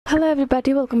Hello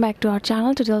everybody, welcome back to our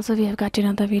channel. Today also we have got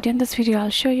another video. In this video I'll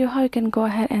show you how you can go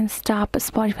ahead and stop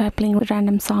Spotify playing with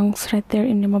random songs right there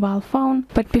in your mobile phone.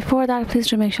 But before that, please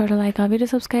do make sure to like our video,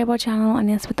 subscribe our channel, and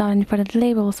yes, without any further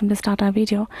delay we will simply start our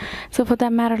video. So for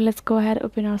that matter, let's go ahead,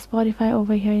 open our Spotify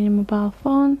over here in your mobile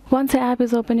phone. Once the app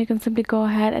is open, you can simply go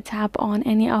ahead and tap on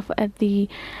any of the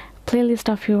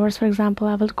playlist of yours. For example,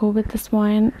 I will go with this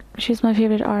one. She's my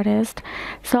favorite artist,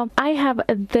 so I have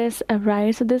this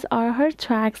right. So these are her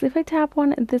tracks. If I tap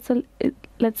on this,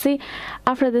 let's see,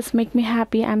 after this Make Me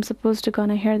Happy, I'm supposed to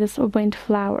gonna hear this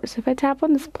Windflower. So if I tap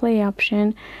on this play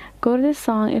option, go to this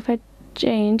song, if I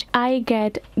change, I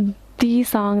get the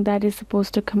song that is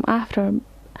supposed to come after.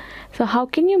 So how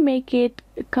can you make it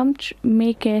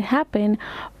happen,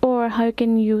 or how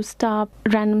can you stop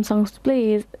random songs to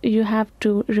play? You have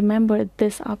to remember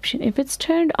this option. If it's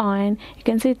turned on, you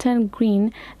can see it turn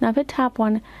green. Now if I tap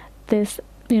on this,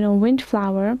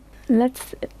 Windflower,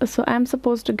 so I'm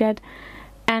supposed to get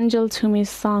Angel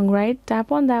Toomey's song, right?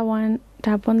 Tap on that one,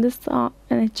 tap on this song,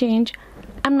 and I change.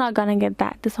 I'm not gonna get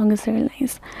that. The song is very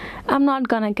nice. I'm not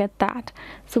gonna get that.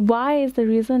 So why is the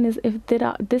reason is if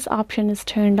this option is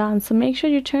turned on. So make sure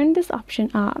you turn this option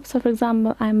off. So for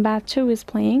example, I'm Bad 2 is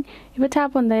playing. If I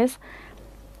tap on this,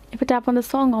 if I tap on the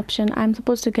song option, I'm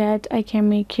supposed to get I Can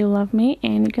Make You Love Me,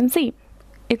 and you can see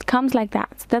it comes like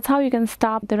that. So that's how you can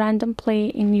stop the random play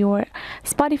in your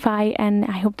Spotify. And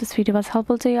I hope this video was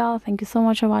helpful to y'all. Thank you so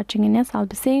much for watching, and yes, I'll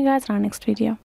be seeing you guys in our next video.